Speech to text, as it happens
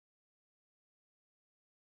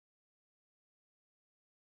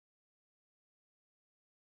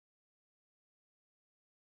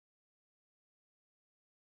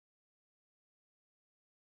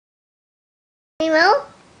Nemo?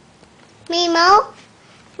 Nemo?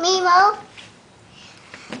 Nemo?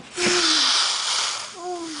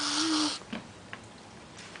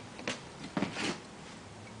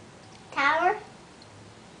 Tower?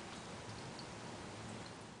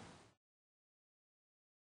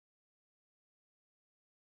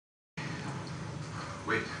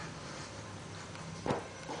 Wait.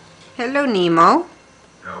 Hello, Nemo.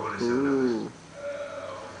 Ooh.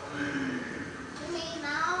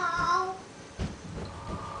 Nemo.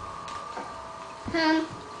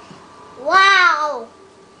 Wow.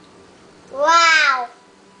 Wow.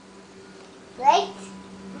 Right?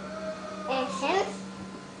 Essence.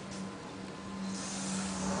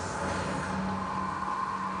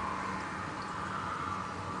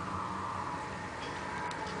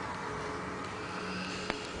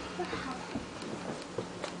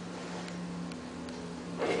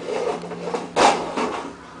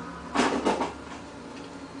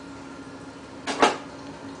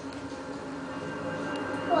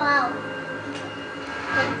 Wow.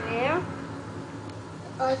 Up there.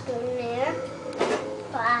 Also there.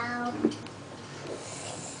 Wow.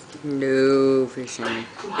 No fishing.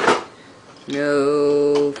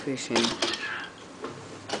 No fishing.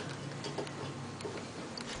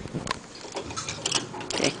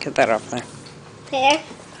 Okay, get that off there. There.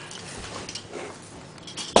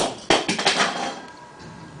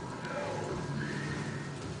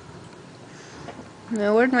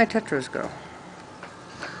 Now, where'd my Tetras go?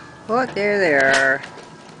 Oh, there they are.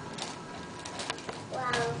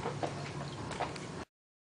 Wow.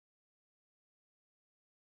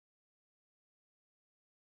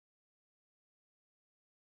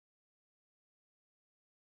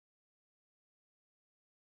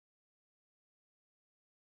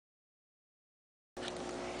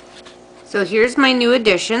 So here's my new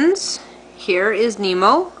additions. Here is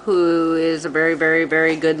Nemo, who is a very, very,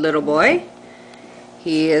 very good little boy.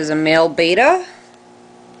 He is a male beta.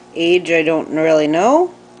 Age, I don't really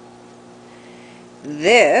know.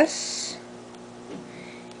 This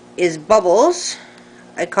is Bubbles.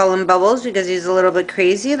 I call him Bubbles because he's a little bit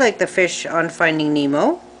crazy, like the fish on Finding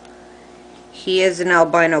Nemo. He is an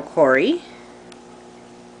albino Cory.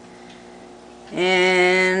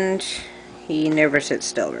 And he never sits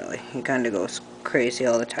still, really. He kind of goes crazy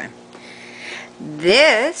all the time.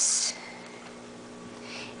 This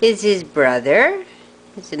is his brother.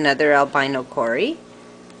 It's another albino Cory.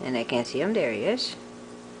 And I can't see him. There he is.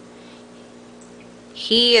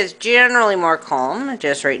 He is generally more calm.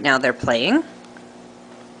 Just right now they're playing.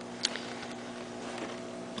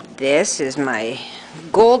 This is my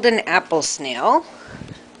golden apple snail.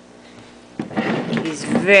 He's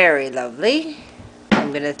very lovely.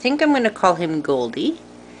 I'm gonna call him Goldie.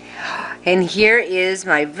 And here is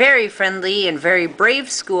my very friendly and very brave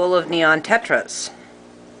school of neon Tetras.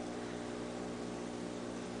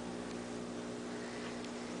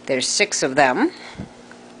 There's 6 of them.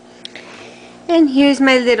 And here's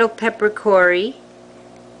my little pepper Cory.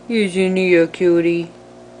 Isn't he a cutie?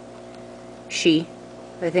 She.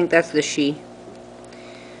 I think that's the she.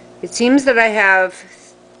 It seems that I have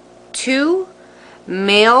 2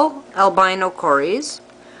 male albino Corys,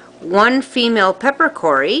 1 female pepper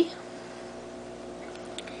Cory.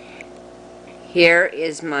 Here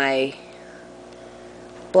is my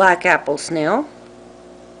black apple snail,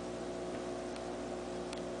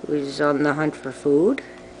 who is on the hunt for food.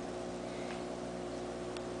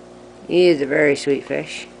 He is a very sweet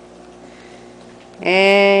fish.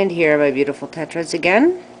 And here are my beautiful Tetras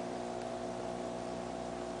again.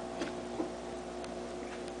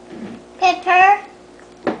 Pepper.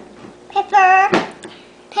 Pepper.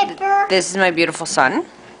 Pepper. This is my beautiful son.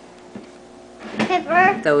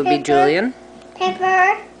 Pepper. That would be Julian.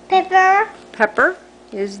 Pepper. Pepper. Pepper.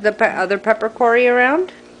 Is the other pepper Cory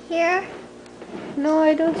around? Here. No,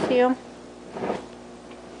 I don't see him.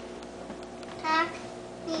 Talk.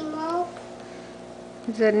 Nemo.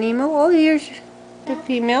 Is that Nemo? Oh, here's the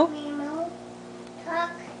female. Nemo.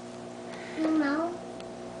 Talk. Nemo.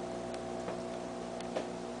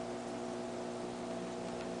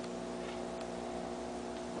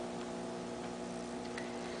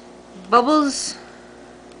 Bubbles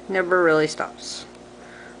never really stops.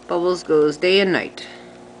 Bubbles goes day and night.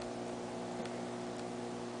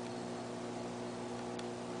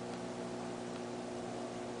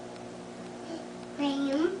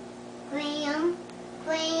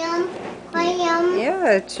 Aquarium.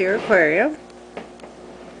 Yeah, it's your aquarium.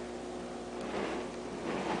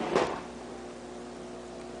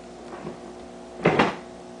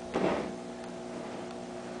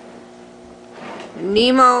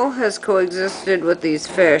 Nemo has coexisted with these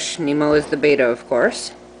fish. Nemo is the beta, of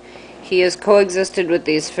course. He has coexisted with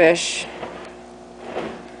these fish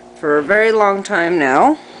for a very long time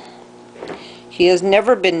now. He has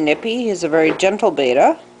never been nippy. He's a very gentle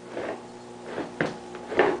betta.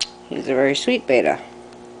 He's a very sweet betta.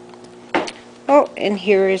 Oh, and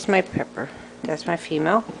here is my Pepper. That's my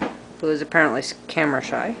female, who is apparently camera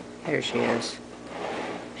shy. Here she is.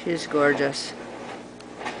 She's gorgeous.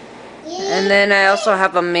 And then I also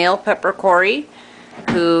have a male Pepper Cory,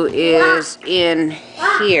 who is in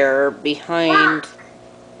here behind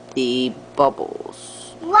the bubbles.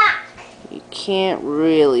 You can't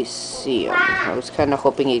really see him. I was kind of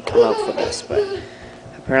hoping he'd come out for this, but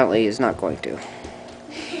apparently he's not going to.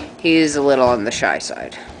 He's a little on the shy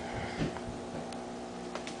side.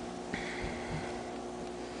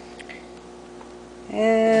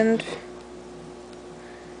 And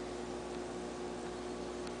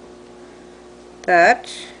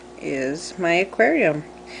that is my aquarium.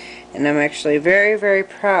 And I'm actually very, very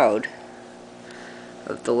proud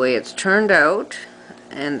of the way it's turned out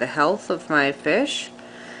and the health of my fish.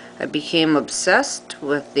 I became obsessed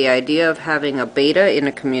with the idea of having a betta in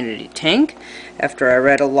a community tank after I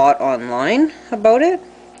read a lot online about it.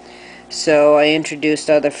 So I introduced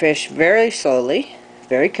other fish very slowly,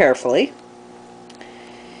 very carefully.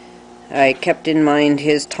 I kept in mind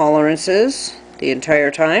his tolerances the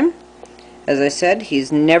entire time. As I said,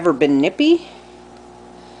 he's never been nippy.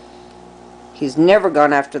 He's never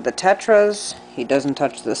gone after the Tetras. He doesn't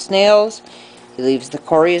touch the snails. He leaves the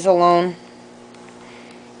Corys alone.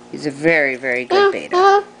 He's a very, very good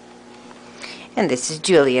betta. And this is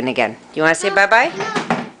Julian again. Do you want to say bye-bye?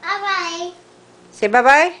 Bye-bye. Say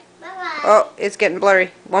bye-bye? Bye-bye. Oh, it's getting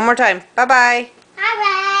blurry. One more time. Bye-bye.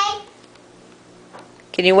 Bye-bye.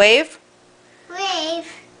 Can you wave? Wave.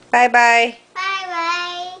 Bye-bye. Bye.